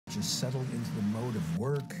just settled into the mode of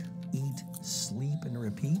work, eat, sleep, and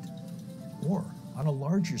repeat? Or, on a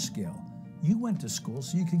larger scale, you went to school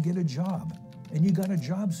so you could get a job, and you got a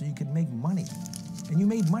job so you could make money, and you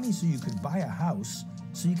made money so you could buy a house,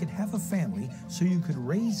 so you could have a family, so you could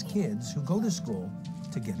raise kids who go to school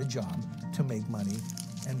to get a job, to make money,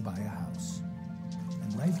 and buy a house.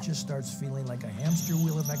 And life just starts feeling like a hamster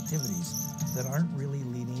wheel of activities that aren't really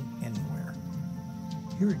leading anywhere.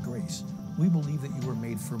 Here at Grace, we believe that you were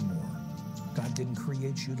made for more. God didn't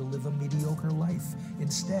create you to live a mediocre life.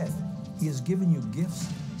 Instead, He has given you gifts,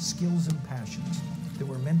 skills, and passions that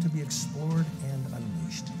were meant to be explored and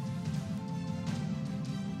unleashed.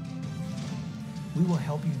 We will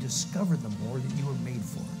help you discover the more that you were made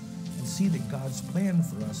for and see that God's plan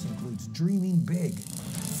for us includes dreaming big,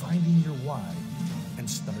 finding your why, and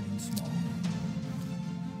starting small.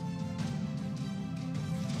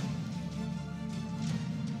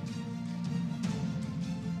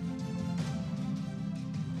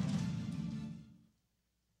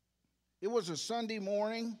 It was a Sunday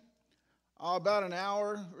morning, about an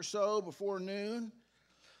hour or so before noon.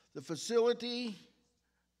 The facility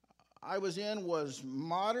I was in was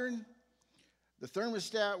modern. The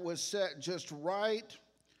thermostat was set just right.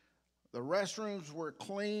 The restrooms were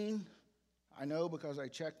clean. I know because I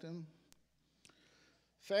checked them.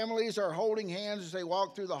 Families are holding hands as they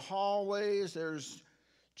walk through the hallways. There's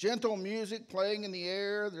gentle music playing in the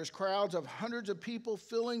air. There's crowds of hundreds of people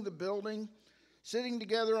filling the building, sitting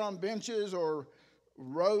together on benches or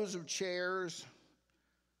rows of chairs.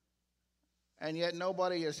 And yet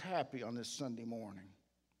nobody is happy on this Sunday morning.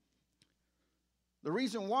 The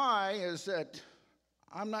reason why is that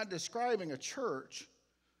I'm not describing a church.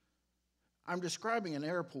 I'm describing an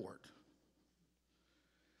airport.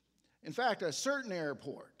 In fact, a certain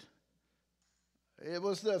airport. It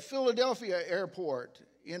was the Philadelphia airport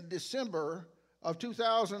in December of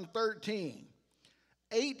 2013.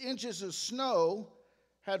 8 inches of snow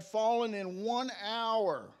had fallen in 1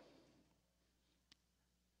 hour.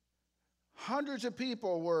 Hundreds of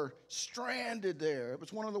people were stranded there. It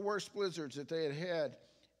was one of the worst blizzards that they had had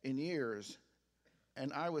in years,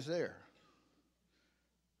 and I was there.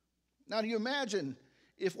 Now, do you imagine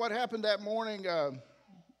if what happened that morning,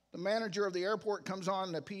 the manager of the airport comes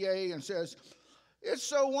on the PA and says, "It's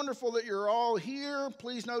so wonderful that you're all here.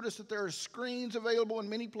 Please notice that there are screens available in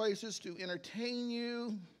many places to entertain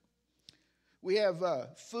you. We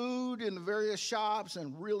have food in the various shops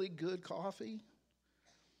and really good coffee."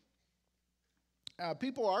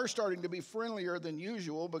 People are starting to be friendlier than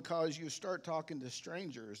usual because you start talking to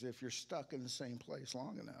strangers if you're stuck in the same place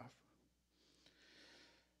long enough.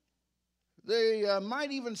 They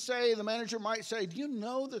might even say, the manager might say, "Do you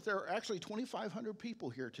know that there are actually 2,500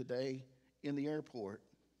 people here today in the airport?"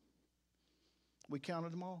 We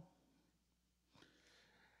counted them all.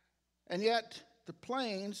 And yet, the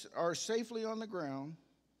planes are safely on the ground,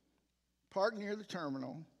 parked near the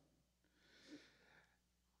terminal.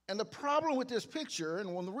 And the problem with this picture, and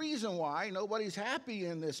the reason why nobody's happy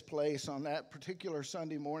in this place on that particular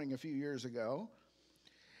Sunday morning a few years ago,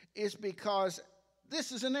 is because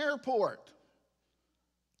this is an airport.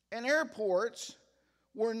 And airports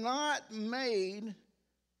were not made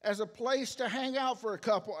as a place to hang out for a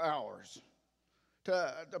couple hours,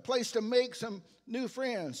 a place to make some new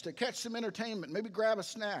friends, to catch some entertainment, maybe grab a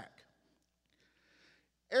snack.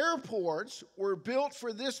 Airports were built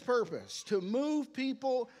for this purpose, to move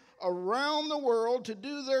people around the world to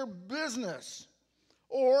do their business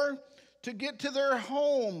or to get to their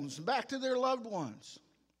homes, back to their loved ones.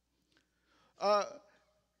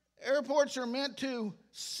 Airports are meant to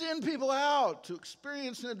send people out to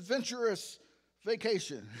experience an adventurous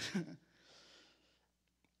vacation.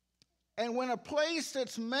 And when a place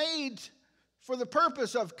that's made for the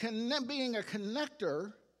purpose of being a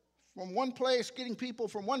connector from one place, getting people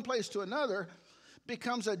from one place to another,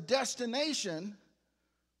 becomes a destination,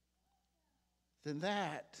 then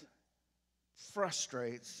that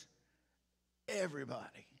frustrates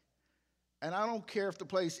everybody. And I don't care if the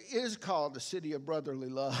place is called the city of brotherly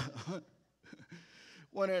love.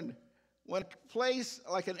 When a place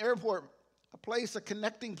like an airport, a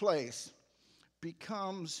connecting place,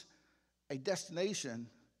 becomes a destination,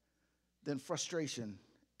 then frustration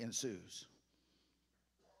ensues.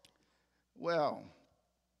 Well,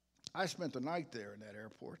 I spent the night there in that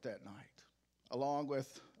airport that night, along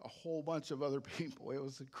with a whole bunch of other people. It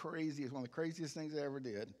was one of the craziest things I ever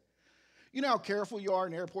did. You know how careful you are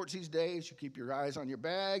in airports these days. You keep your eyes on your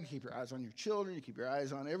bag, you keep your eyes on your children, you keep your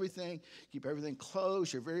eyes on everything, you keep everything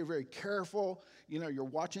close. You're very, very careful. You know, you're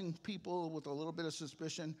watching people with a little bit of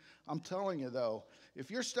suspicion. I'm telling you, though, if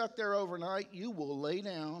you're stuck there overnight, you will lay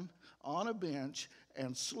down on a bench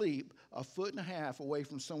and sleep 1.5 feet away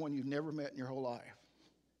from someone you've never met in your whole life.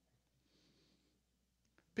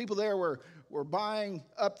 People there were buying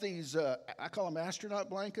up these, I call them astronaut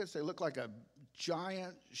blankets. They look like a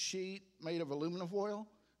giant sheet made of aluminum foil.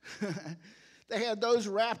 They had those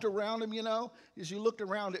wrapped around them, you know. As you looked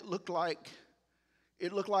around, it looked like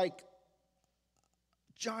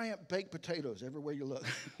giant baked potatoes everywhere you look.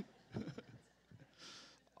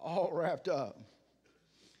 All wrapped up.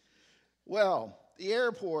 Well, the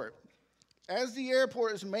airport. As the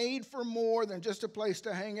airport is made for more than just a place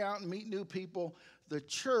to hang out and meet new people, the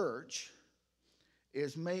church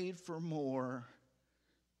is made for more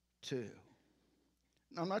too.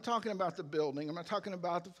 Now, I'm not talking about the building. I'm not talking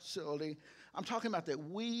about the facility. I'm talking about that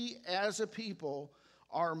we as a people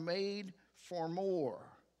are made for more.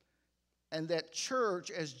 And that church,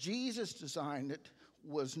 as Jesus designed it,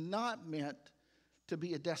 was not meant to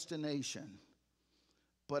be a destination,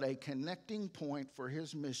 but a connecting point for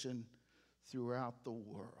his mission throughout the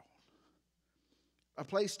world. A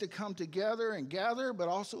place to come together and gather, but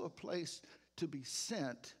also a place to be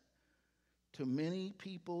sent to many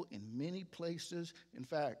people in many places, in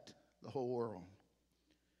fact, the whole world.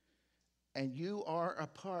 And you are a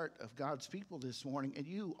part of God's people this morning, and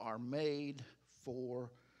you are made for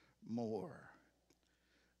more.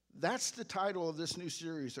 That's the title of this new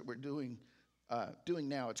series that we're doing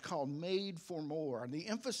now. It's called Made for More. And the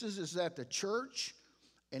emphasis is that the church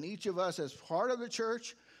and each of us as part of the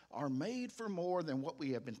church are made for more than what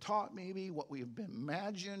we have been taught, maybe, what we have been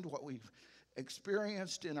imagined, what we've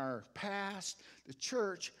experienced in our past. The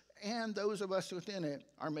church and those of us within it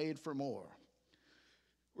are made for more.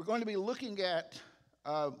 We're going to be looking at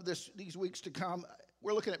these weeks to come.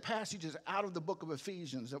 We're looking at passages out of the book of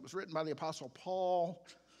Ephesians that was written by the Apostle Paul.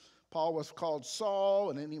 Paul was called Saul,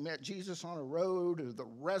 and then he met Jesus on a road, the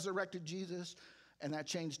resurrected Jesus, and that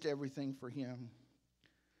changed everything for him.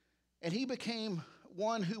 And he became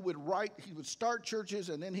one who would he would start churches,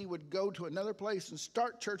 and then he would go to another place and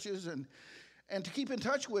start churches, and to keep in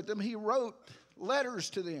touch with them, he wrote letters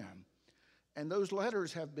to them. And those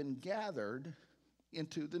letters have been gathered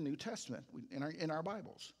into the New Testament in our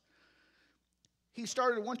Bibles. He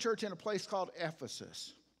started one church in a place called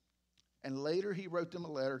Ephesus, and later he wrote them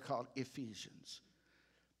a letter called Ephesians.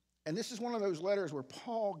 And this is one of those letters where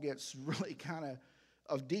Paul gets really kind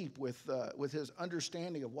of deep with his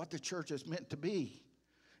understanding of what the church is meant to be.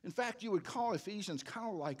 In fact, you would call Ephesians kind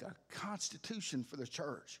of like a constitution for the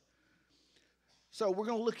church. So we're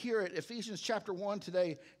going to look here at Ephesians chapter 1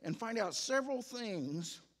 today and find out several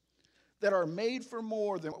things that are made for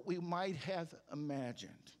more than what we might have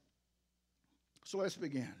imagined. So let's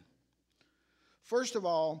begin. First of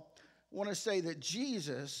all, I want to say that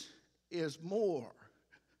Jesus is more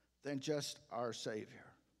than just our Savior.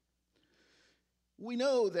 We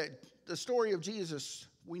know that the story of Jesus,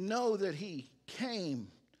 we know that he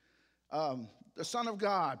came, the Son of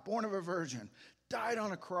God, born of a virgin, died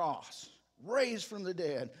on a cross, raised from the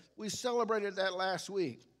dead. We celebrated that last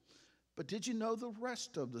week. But did you know the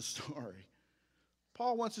rest of the story?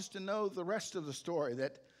 Paul wants us to know the rest of the story,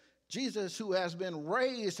 that Jesus, who has been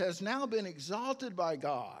raised, has now been exalted by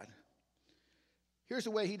God. Here's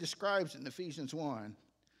the way he describes it in Ephesians 1.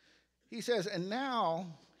 He says, and now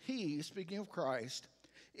he, speaking of Christ,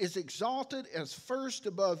 is exalted as first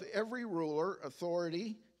above every ruler,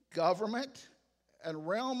 authority, government, and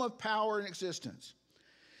realm of power and existence.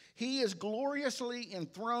 He is gloriously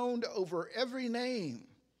enthroned over every name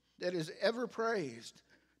that is ever praised,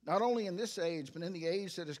 not only in this age, but in the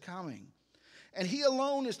age that is coming. And he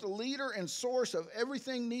alone is the leader and source of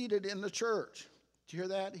everything needed in the church. Do you hear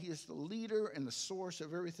that? He is the leader and the source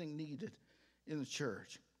of everything needed in the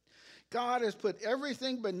church. God has put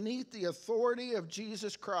everything beneath the authority of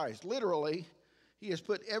Jesus Christ. Literally, he has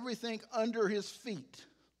put everything under his feet.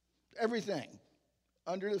 Everything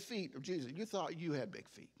under the feet of Jesus. You thought you had big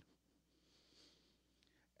feet.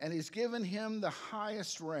 And he's given him the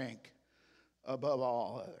highest rank above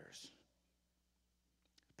all others.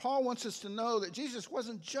 Paul wants us to know that Jesus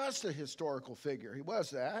wasn't just a historical figure. He was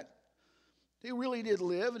that. He really did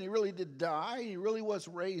live and he really did die. He really was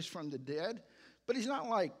raised from the dead. But he's not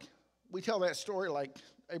like, we tell that story like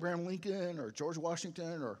Abraham Lincoln or George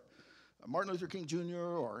Washington or Martin Luther King Jr.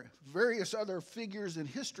 or various other figures in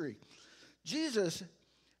history. Jesus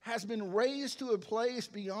has been raised to a place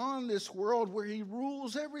beyond this world where he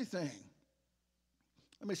rules everything.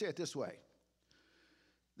 Let me say it this way.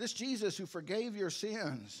 This Jesus who forgave your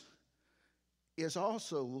sins is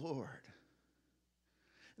also Lord.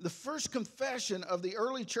 The first confession of the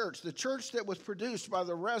early church, the church that was produced by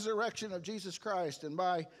the resurrection of Jesus Christ and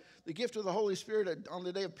by the gift of the Holy Spirit on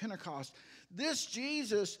the day of Pentecost. This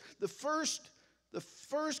Jesus, the first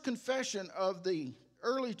confession of the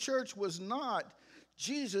early church was not,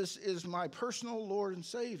 Jesus is my personal Lord and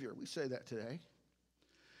Savior. We say that today.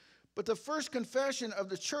 But the first confession of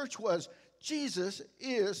the church was, Jesus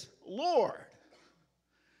is Lord.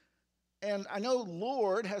 And I know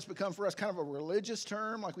Lord has become for us kind of a religious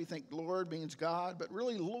term, like we think Lord means God, but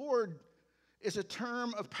really Lord is a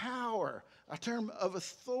term of power, a term of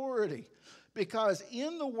authority. Because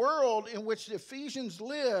in the world in which the Ephesians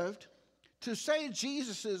lived, to say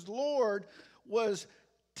Jesus is Lord was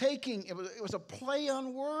it was a play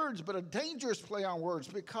on words, but a dangerous play on words,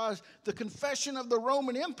 because the confession of the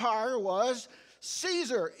Roman Empire was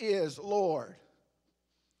Caesar is Lord.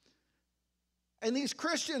 And these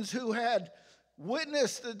Christians who had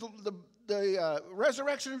witnessed the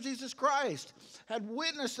resurrection of Jesus Christ, had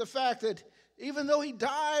witnessed the fact that even though he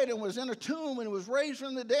died and was in a tomb and was raised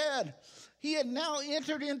from the dead, he had now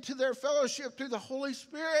entered into their fellowship through the Holy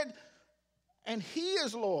Spirit, and he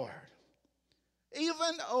is Lord,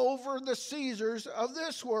 even over the Caesars of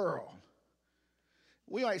this world.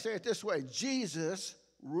 We might say it this way: Jesus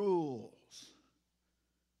rules.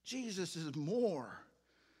 Jesus is more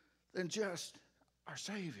than just our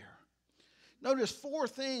Savior. Notice 4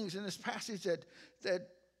 things in this passage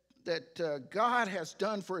that God has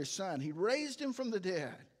done for his Son. He raised him from the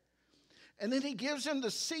dead. And then he gives him the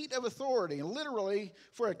seat of authority. And literally,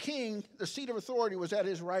 for a king, the seat of authority was at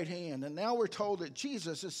his right hand. And now we're told that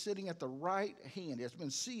Jesus is sitting at the right hand. He has been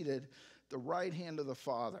seated at the right hand of the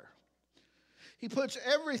Father. He puts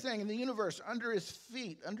everything in the universe under his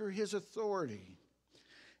feet, under his authority.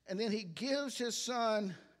 And then he gives his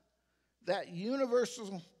Son that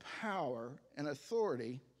universal power and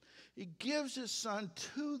authority. He gives his Son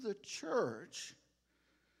to the church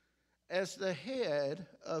as the head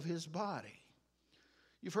of his body.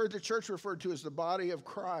 You've heard the church referred to as the body of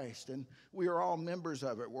Christ, and we are all members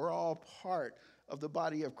of it. We're all part of the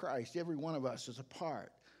body of Christ. Every one of us is a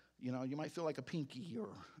part. You know, you might feel like a pinky, or,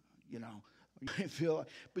 you know, you might feel like,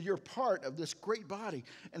 but you're part of this great body.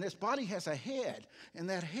 And this body has a head, and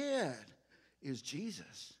that head is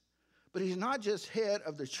Jesus. But he's not just head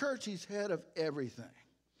of the church, he's head of everything,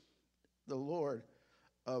 the Lord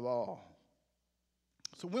of all.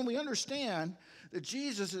 So when we understand that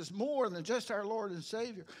Jesus is more than just our Lord and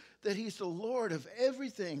Savior, that he's the Lord of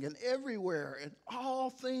everything and everywhere, and all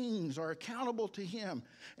things are accountable to him,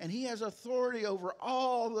 and he has authority over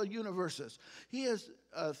all the universes. He has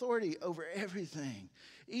authority over everything,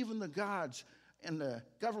 even the gods and the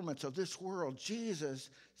governments of this world. Jesus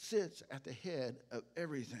sits at the head of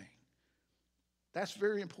everything. That's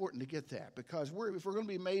very important to get that, because if we're going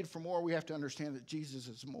to be made for more, we have to understand that Jesus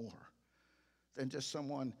is more than just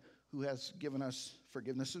someone who has given us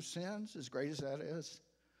forgiveness of sins, as great as that is,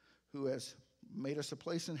 who has made us a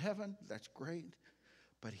place in heaven. That's great.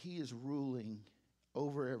 But he is ruling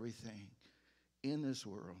over everything in this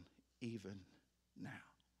world, even now.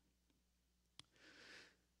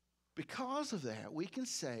 Because of that, we can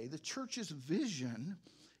say the church's vision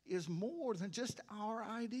is more than just our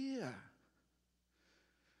idea.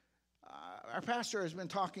 Our pastor has been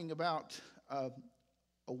talking about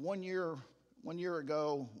one year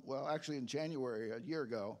ago, well, actually in January, a year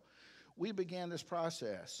ago, we began this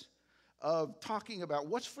process of talking about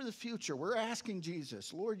what's for the future. We're asking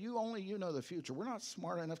Jesus, Lord, you know the future. We're not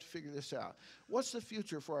smart enough to figure this out. What's the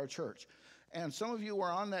future for our church? And some of you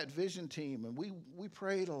were on that vision team, and we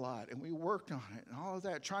prayed a lot, and we worked on it, and all of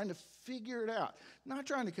that, trying to figure it out. Not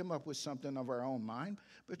trying to come up with something of our own mind,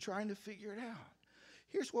 but trying to figure it out.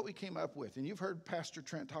 Here's what we came up with, and you've heard Pastor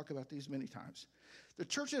Trent talk about these many times. The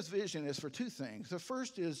church's vision is for 2 things. The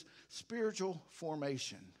first is spiritual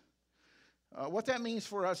formation. What that means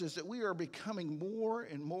for us is that we are becoming more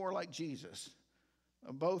and more like Jesus,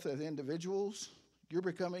 both as individuals. You're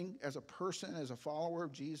becoming, as a person, as a follower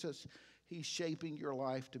of Jesus, he's shaping your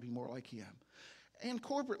life to be more like him. And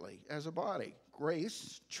corporately, as a body,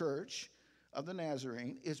 Grace Church of the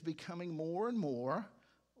Nazarene is becoming more and more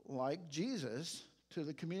like Jesus to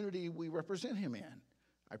the community we represent him in.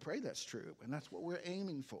 I pray that's true, and that's what we're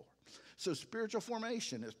aiming for. So spiritual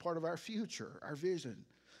formation is part of our future, our vision.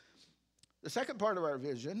 The second part of our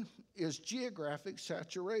vision is geographic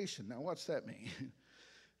saturation. Now, what's that mean?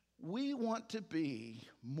 We want to be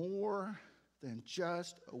more than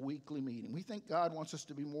just a weekly meeting. We think God wants us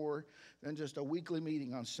to be more than just a weekly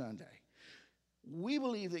meeting on Sunday. We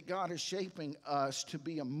believe that God is shaping us to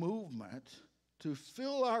be a movement to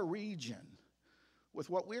fill our region with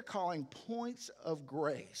what we're calling points of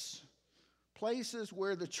grace, places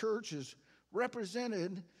where the church is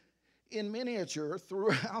represented in miniature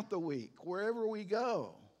throughout the week, wherever we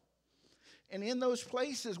go. And in those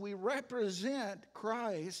places, we represent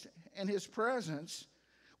Christ and his presence.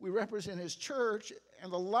 We represent his church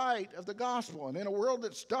and the light of the gospel. And in a world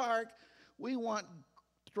that's dark, we want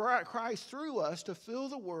Christ through us to fill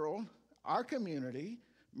the world, our community,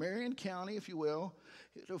 Marion County, if you will,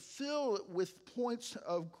 to fill it with points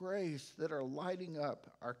of grace that are lighting up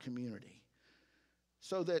our community,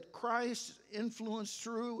 so that Christ's influence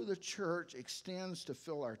through the church extends to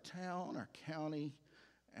fill our town, our county,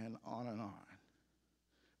 and on and on.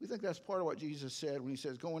 We think that's part of what Jesus said when he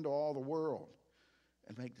says, go into all the world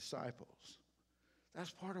and make disciples. That's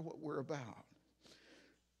part of what we're about.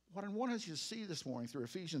 What I want us to see this morning through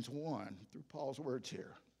Ephesians 1, through Paul's words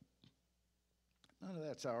here, none of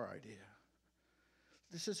that's our idea.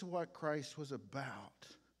 This is what Christ was about,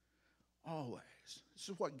 always. This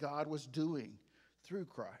is what God was doing through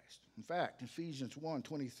Christ. In fact, Ephesians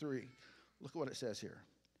 1:23, look at what it says here.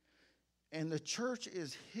 And the church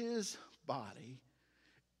is his body.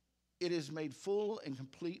 It is made full and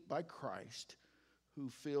complete by Christ, who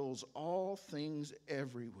fills all things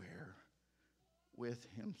everywhere with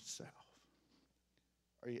himself.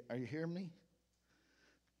 Are you hearing me?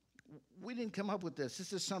 We didn't come up with this.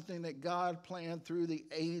 This is something that God planned through the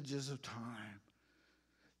ages of time,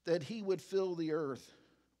 that he would fill the earth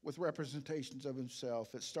with representations of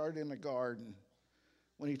himself. It started in the garden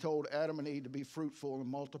when he told Adam and Eve to be fruitful and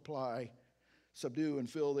multiply, subdue and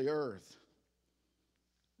fill the earth.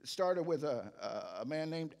 It started with a man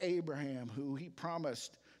named Abraham, who he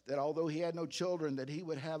promised that although he had no children, that he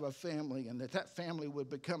would have a family, and that family would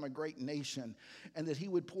become a great nation, and that he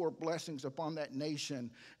would pour blessings upon that nation,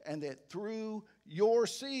 and that through your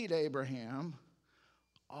seed, Abraham,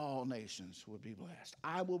 all nations would be blessed.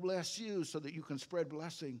 I will bless you so that you can spread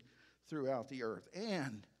blessing throughout the earth.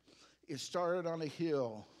 And it started on a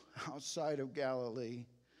hill outside of Galilee,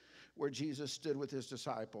 where Jesus stood with his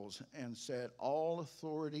disciples and said, all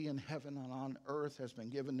authority in heaven and on earth has been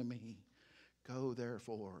given to me. Go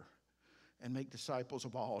therefore and make disciples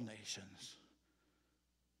of all nations.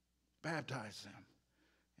 Baptize them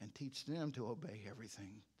and teach them to obey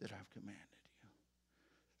everything that I've commanded you.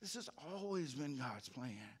 This has always been God's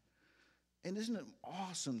plan. And isn't it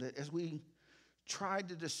awesome that as we tried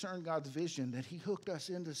to discern God's vision, that he hooked us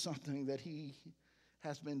into something that he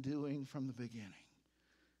has been doing from the beginning?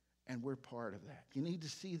 And we're part of that. You need to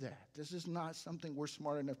see that. This is not something we're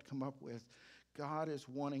smart enough to come up with. God is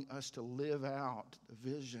wanting us to live out the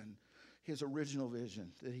vision, his original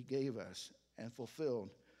vision that he gave us and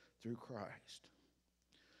fulfilled through Christ.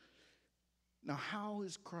 Now, how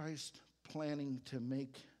is Christ planning to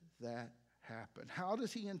make that happen? How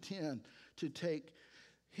does he intend to take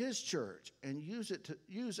his church and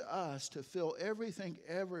use us to fill everything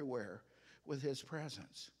everywhere with his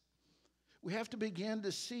presence? We have to begin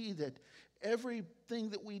to see that everything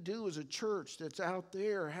that we do as a church that's out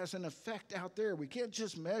there has an effect out there. We can't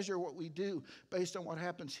just measure what we do based on what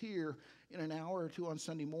happens here in an hour or two on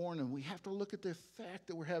Sunday morning. We have to look at the effect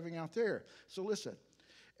that we're having out there. So listen,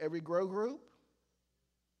 every grow group,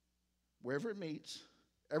 wherever it meets,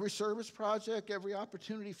 every service project, every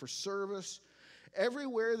opportunity for service,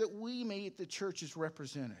 everywhere that we meet, the church is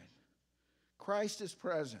represented. Christ is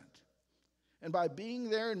present. And by being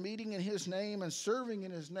there and meeting in his name and serving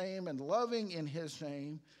in his name and loving in his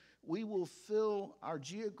name, we will fill our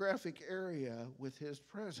geographic area with his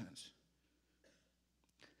presence.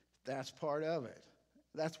 That's part of it.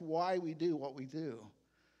 That's why we do what we do.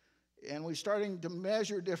 And we're starting to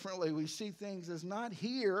measure differently. We see things as not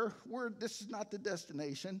here. This is not the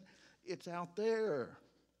destination. It's out there.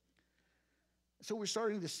 So we're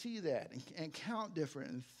starting to see that and count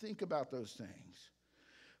different and think about those things.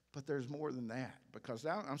 But there's more than that, because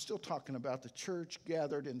now I'm still talking about the church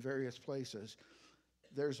gathered in various places.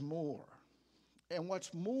 There's more. And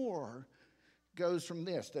what's more goes from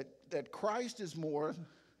this, that Christ is more,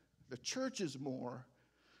 the church is more,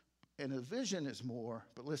 and the vision is more.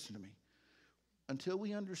 But listen to me. Until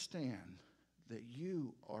we understand that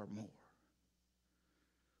you are more,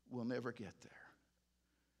 we'll never get there.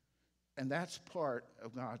 And that's part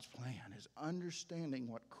of God's plan, is understanding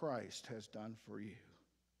what Christ has done for you.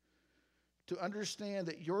 To understand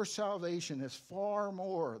that your salvation is far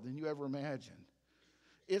more than you ever imagined.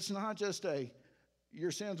 It's not just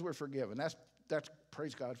your sins were forgiven. That's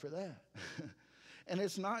praise God for that. And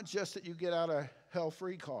it's not just that you get out a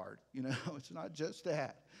hell-free card. It's not just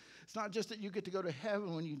that. It's not just that you get to go to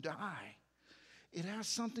heaven when you die. It has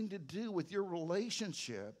something to do with your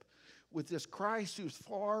relationship with this Christ who's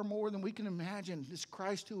far more than we can imagine. This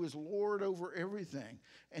Christ who is Lord over everything,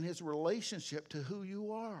 and his relationship to who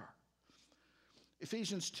you are.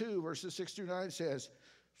 Ephesians 2, verses 6 through 9 says,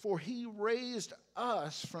 For he raised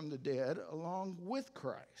us from the dead along with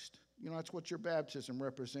Christ. You know, that's what your baptism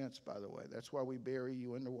represents, by the way. That's why we bury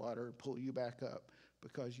you in the water and pull you back up,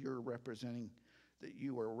 because you're representing that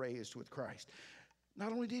you were raised with Christ.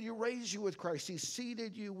 Not only did he raise you with Christ, he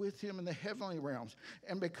seated you with him in the heavenly realms.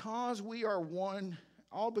 And because we are one,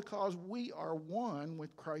 all because we are one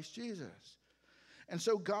with Christ Jesus. And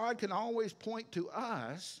so God can always point to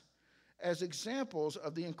us as examples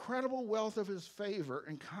of the incredible wealth of his favor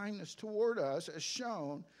and kindness toward us, as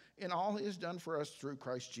shown in all he has done for us through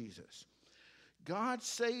Christ Jesus. God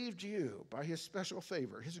saved you by his special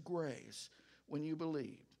favor, his grace, when you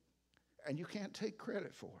believed. And you can't take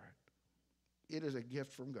credit for it. It is a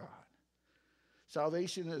gift from God.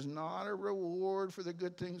 Salvation is not a reward for the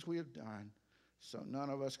good things we have done, so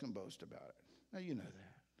none of us can boast about it. Now you know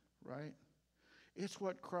that, right? It's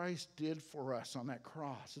what Christ did for us on that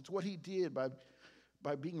cross. It's what he did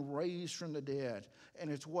by being raised from the dead.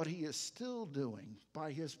 And it's what he is still doing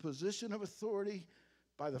by his position of authority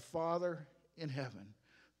by the Father in heaven.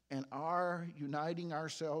 And our uniting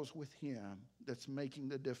ourselves with him that's making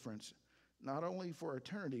the difference, not only for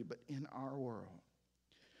eternity, but in our world.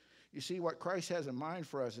 You see, what Christ has in mind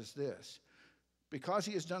for us is this. Because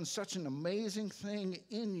he has done such an amazing thing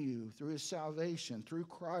in you through his salvation, through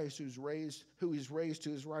Christ who he's raised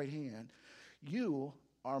to his right hand, you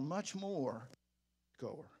are much more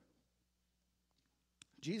goer.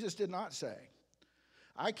 Jesus did not say,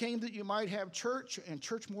 I came that you might have church and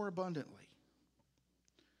church more abundantly.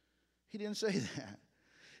 He didn't say that.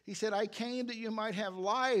 He said, I came that you might have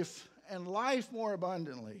life and life more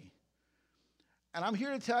abundantly. And I'm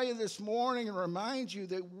here to tell you this morning and remind you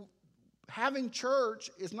that having church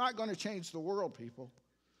is not going to change the world, people.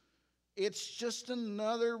 It's just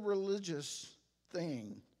another religious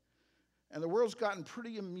thing. And the world's gotten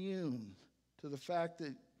pretty immune to the fact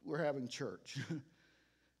that we're having church.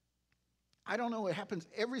 I don't know, it happens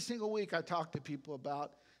every single week. I talk to people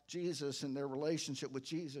about Jesus and their relationship with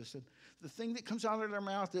Jesus. And the thing that comes out of their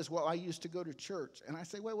mouth is, well, I used to go to church. And I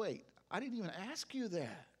say, wait, I didn't even ask you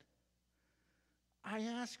that. I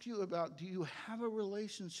ask you about, do you have a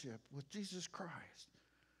relationship with Jesus Christ?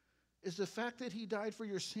 Is the fact that he died for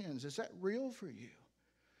your sins, is that real for you?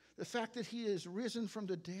 The fact that he is risen from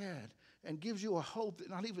the dead and gives you a hope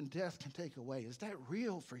that not even death can take away, is that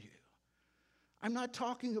real for you? I'm not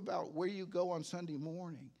talking about where you go on Sunday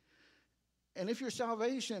morning. And if your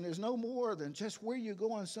salvation is no more than just where you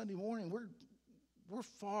go on Sunday morning, we're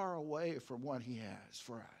far away from what he has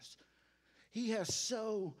for us. He has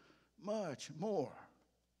so much more.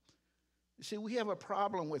 You see, we have a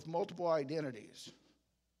problem with multiple identities.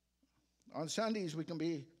 On Sundays, we can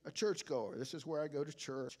be a churchgoer. This is where I go to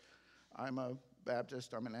church. I'm a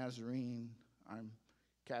Baptist, I'm a Nazarene, I'm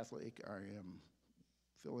Catholic, I am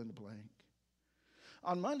fill in the blank.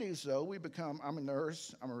 On Mondays, though, I'm a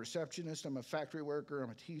nurse, I'm a receptionist, I'm a factory worker, I'm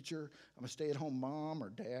a teacher, I'm a stay-at-home mom or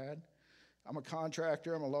dad. I'm a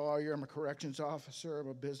contractor, I'm a lawyer, I'm a corrections officer, I'm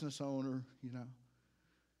a business owner, you know.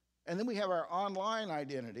 And then we have our online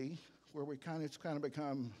identity, where it's kind of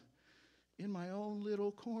become in my own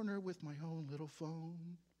little corner with my own little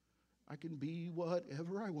phone. I can be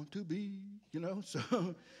whatever I want to be, you know.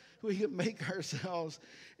 So we can make ourselves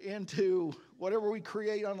into whatever we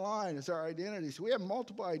create online as our identity. So we have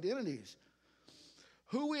multiple identities.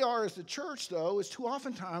 Who we are as the church, though, is too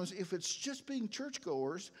oftentimes, if it's just being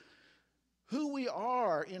churchgoers, who we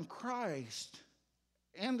are in Christ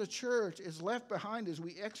and the church is left behind as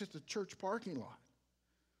we exit the church parking lot.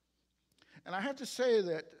 And I have to say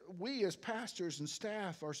that we as pastors and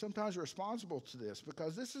staff are sometimes responsible to this,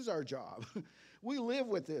 because this is our job. We live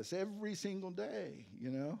with this every single day, you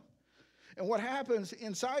know. And what happens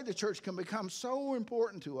inside the church can become so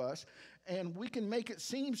important to us, and we can make it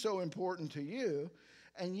seem so important to you,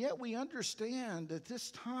 and yet we understand that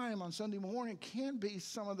this time on Sunday morning can be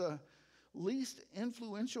some of the least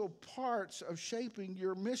influential parts of shaping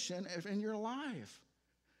your mission in your life.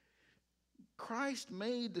 Christ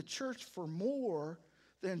made the church for more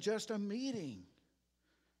than just a meeting.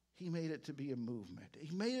 He made it to be a movement.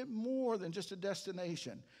 He made it more than just a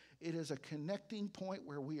destination. It is a connecting point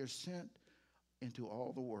where we are sent into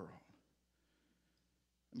all the world.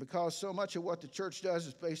 And because so much of what the church does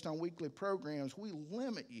is based on weekly programs, we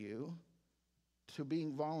limit you to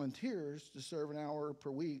being volunteers to serve an hour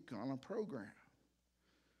per week on a program.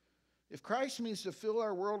 If Christ means to fill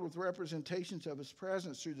our world with representations of his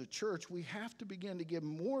presence through the church, we have to begin to give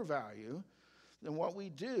more value than what we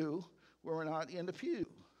do when we're not in the pew.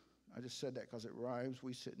 I just said that because it rhymes.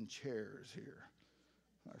 We sit in chairs here,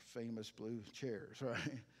 our famous blue chairs,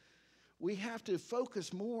 right? We have to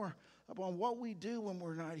focus more upon what we do when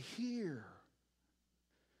we're not here.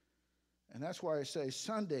 And that's why I say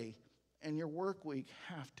Sunday and your work week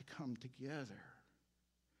have to come together.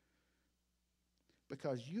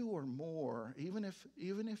 Because you are more, even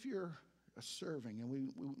if you're serving,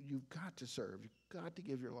 and you've got to serve, you've got to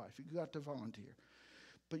give your life, you've got to volunteer.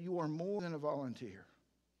 But you are more than a volunteer.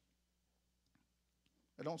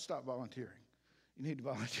 And don't stop volunteering. You need to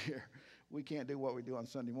volunteer. We can't do what we do on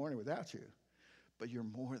Sunday morning without you. But you're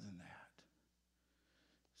more than that.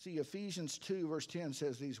 See, Ephesians 2, verse 10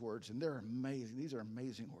 says these words, and they're amazing. These are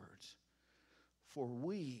amazing words. For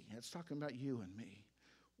we, it's talking about you and me,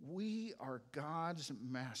 we are God's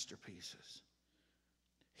masterpieces.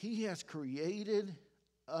 He has created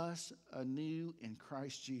us anew in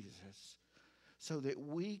Christ Jesus so that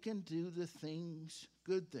we can do the things,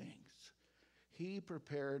 good things, He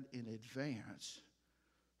prepared in advance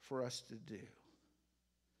for us to do.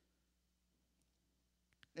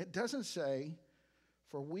 It doesn't say,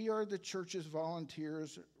 for we are the church's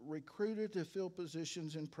volunteers recruited to fill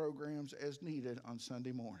positions in programs as needed on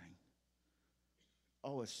Sunday morning.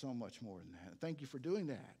 Oh, it's so much more than that. Thank you for doing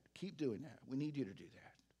that. Keep doing that. We need you to do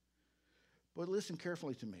that. But listen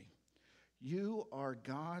carefully to me. You are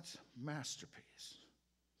God's masterpiece.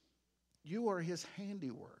 You are His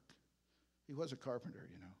handiwork. He was a carpenter,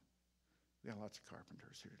 you know. We got lots of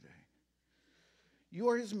carpenters here today. You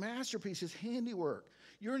are His masterpiece, His handiwork.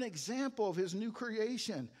 You're an example of His new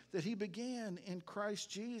creation that He began in Christ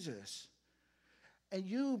Jesus. And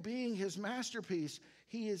you being His masterpiece,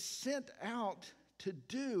 He is sent out to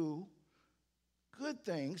do good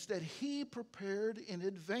things that He prepared in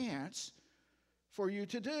advance for you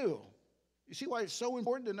to do. You see why it's so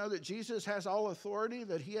important to know that Jesus has all authority,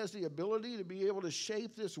 that He has the ability to be able to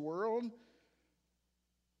shape this world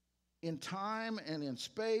in time and in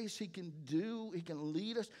space. He can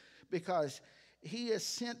lead us because He has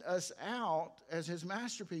sent us out as His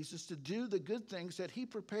masterpieces to do the good things that He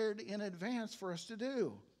prepared in advance for us to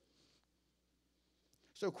do.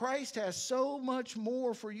 So Christ has so much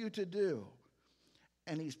more for you to do,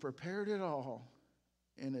 and He's prepared it all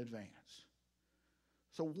in advance.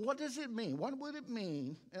 So what does it mean? What would it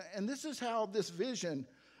mean? And this is how this vision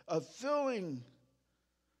of filling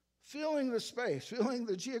the space, filling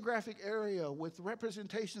the geographic area with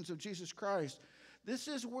representations of Jesus Christ, this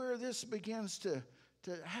is where this begins to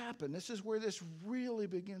happen. This is where this really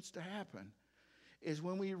begins to happen, is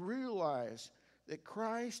when we realize that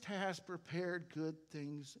Christ has prepared good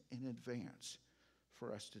things in advance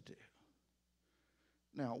for us to do.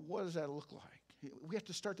 Now, what does that look like? We have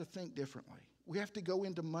to start to think differently. We have to go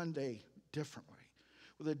into Monday differently,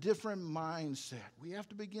 with a different mindset. We have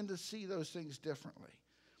to begin to see those things differently.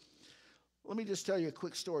 Let me just tell you a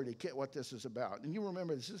quick story to get what this is about. And you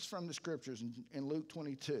remember, this is from the scriptures in Luke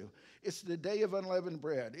 22. It's the day of unleavened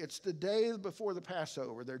bread. It's the day before the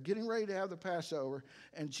Passover. They're getting ready to have the Passover.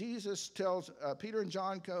 And Jesus tells Peter and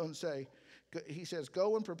John go and say, He says,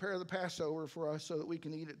 go and prepare the Passover for us so that we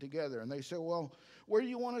can eat it together. And they say, well, where do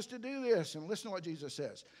you want us to do this? And listen to what Jesus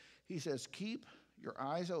says. He says, keep your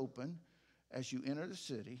eyes open as you enter the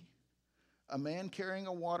city. A man carrying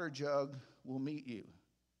a water jug will meet you.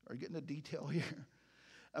 Are you getting the detail here?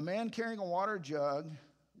 A man carrying a water jug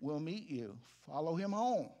will meet you. Follow him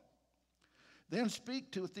home. Then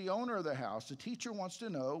speak to the owner of the house. The teacher wants to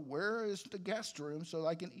know, where is the guest room so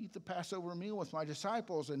I can eat the Passover meal with my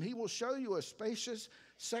disciples? And he will show you a spacious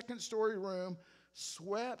second-story room,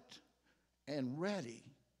 swept and ready.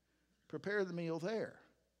 Prepare the meal there.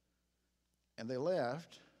 And they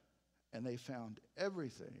left, and they found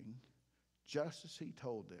everything just as he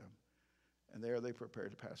told them. And there they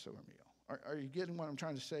prepared the Passover meal. Are you getting what I'm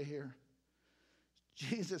trying to say here?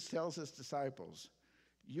 Jesus tells his disciples,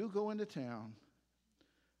 you go into town,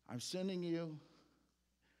 I'm sending you,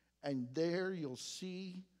 and there you'll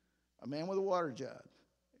see a man with a water jug.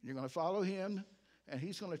 You're going to follow him, and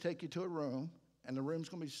he's going to take you to a room, and the room's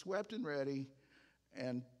going to be swept and ready,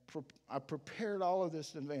 and I prepared all of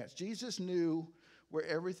this in advance. Jesus knew where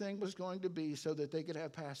everything was going to be so that they could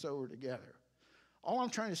have Passover together. All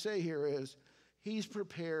I'm trying to say here is he's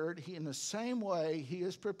prepared, in the same way he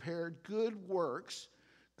has prepared good works,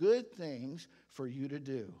 good things for you to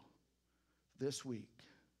do this week,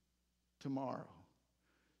 tomorrow,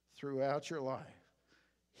 throughout your life.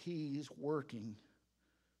 He's working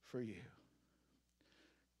for you.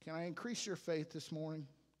 Can I increase your faith this morning?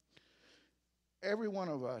 Every one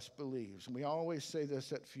of us believes, and we always say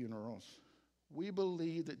this at funerals, we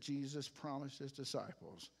believe that Jesus promised his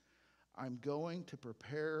disciples, I'm going to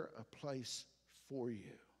prepare a place for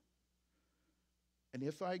you. And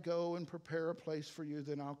if I go and prepare a place for you,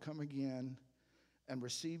 then I'll come again and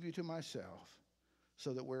receive you to myself,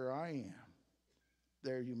 so that where I am,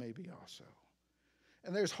 there you may be also.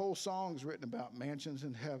 And there's whole songs written about mansions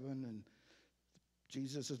in heaven, and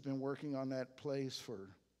Jesus has been working on that place for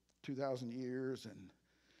 2,000 years,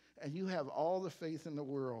 and you have all the faith in the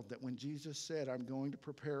world that when Jesus said, I'm going to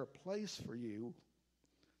prepare a place for you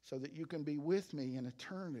so that you can be with me in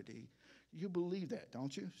eternity, you believe that,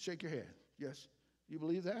 don't you? Shake your head. Yes. You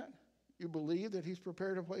believe that? You believe that he's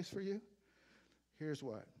prepared a place for you? Here's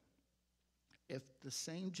what. If the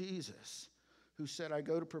same Jesus who said, I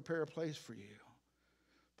go to prepare a place for you,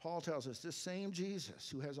 Paul tells us this same Jesus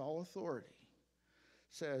who has all authority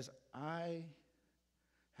says, I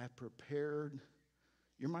have prepared,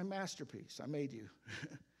 you're my masterpiece, I made you.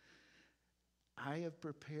 I have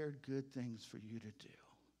prepared good things for you to do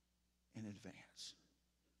in advance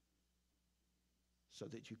so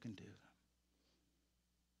that you can do them.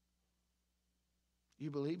 You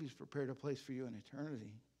believe he's prepared a place for you in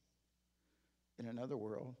eternity, in another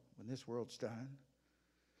world, when this world's done.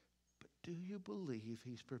 But do you believe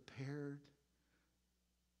he's prepared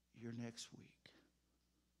your next week?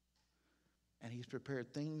 And he's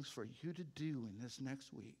prepared things for you to do in this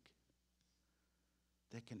next week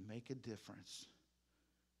that can make a difference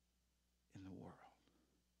in the world.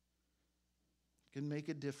 Can make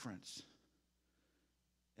a difference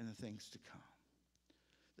in the things to come.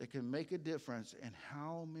 That can make a difference in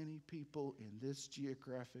how many people in this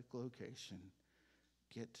geographic location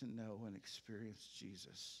get to know and experience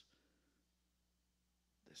Jesus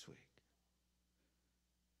this week.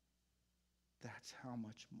 That's how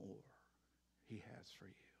much more he has for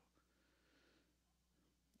you.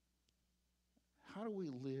 How do we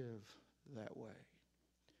live that way?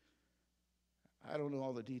 I don't know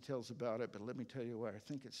all the details about it, but let me tell you where I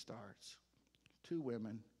think it starts. Two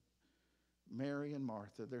women, Mary and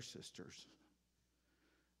Martha, they're sisters.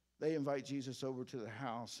 They invite Jesus over to the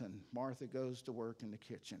house, and Martha goes to work in the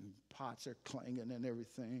kitchen. Pots are clanging and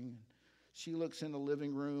everything. She looks in the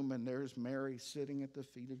living room, and there's Mary sitting at the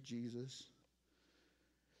feet of Jesus.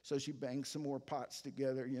 So she bangs some more pots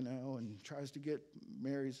together, and tries to get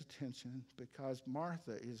Mary's attention because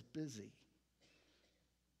Martha is busy.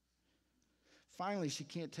 Finally, she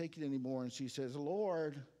can't take it anymore, and she says,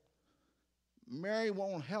 Lord, Mary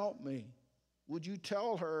won't help me. Would you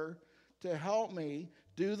tell her to help me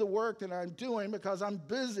do the work that I'm doing because I'm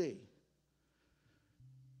busy?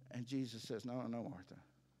 And Jesus says, no, Martha.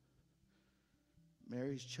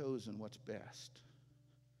 Mary's chosen what's best.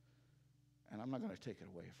 And I'm not going to take it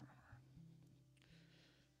away from her.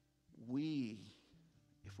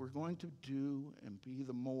 If we're going to do and be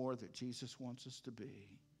the more that Jesus wants us to be,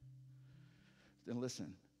 then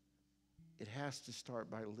listen, it has to start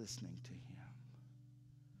by listening to him.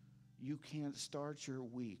 You can't start your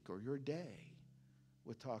week or your day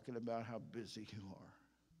with talking about how busy you are.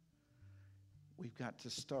 We've got to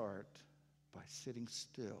start by sitting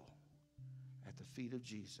still at the feet of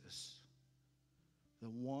Jesus, the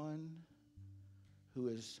one who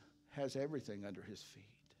has everything under his feet.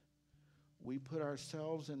 We put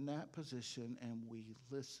ourselves in that position and we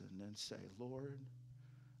listen and say, Lord,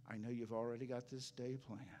 I know you've already got this day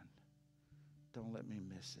planned. Don't let me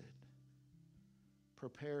miss it.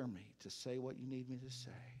 Prepare me to say what you need me to say,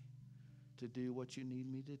 to do what you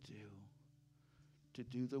need me to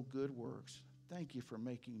do the good works. Thank you for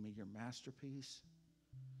making me your masterpiece.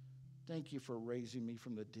 Thank you for raising me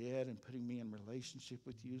from the dead and putting me in relationship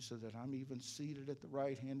with you so that I'm even seated at the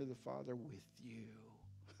right hand of the Father with you.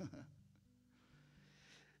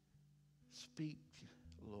 Speak,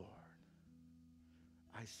 Lord.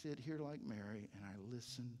 I sit here like Mary and I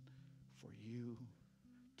listen for you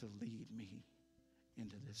to lead me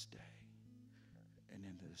into this day and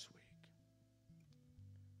into this week.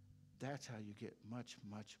 That's how you get much,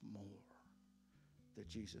 much more that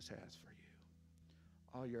Jesus has for you.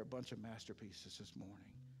 Oh, you're a bunch of masterpieces this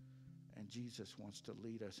morning. And Jesus wants to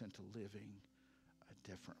lead us into living a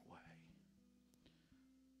different way.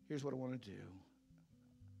 Here's what I want to do.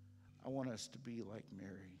 I want us to be like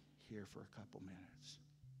Mary here for a couple minutes.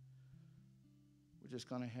 We're just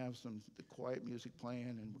going to have the quiet music playing,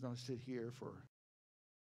 and we're going to sit here for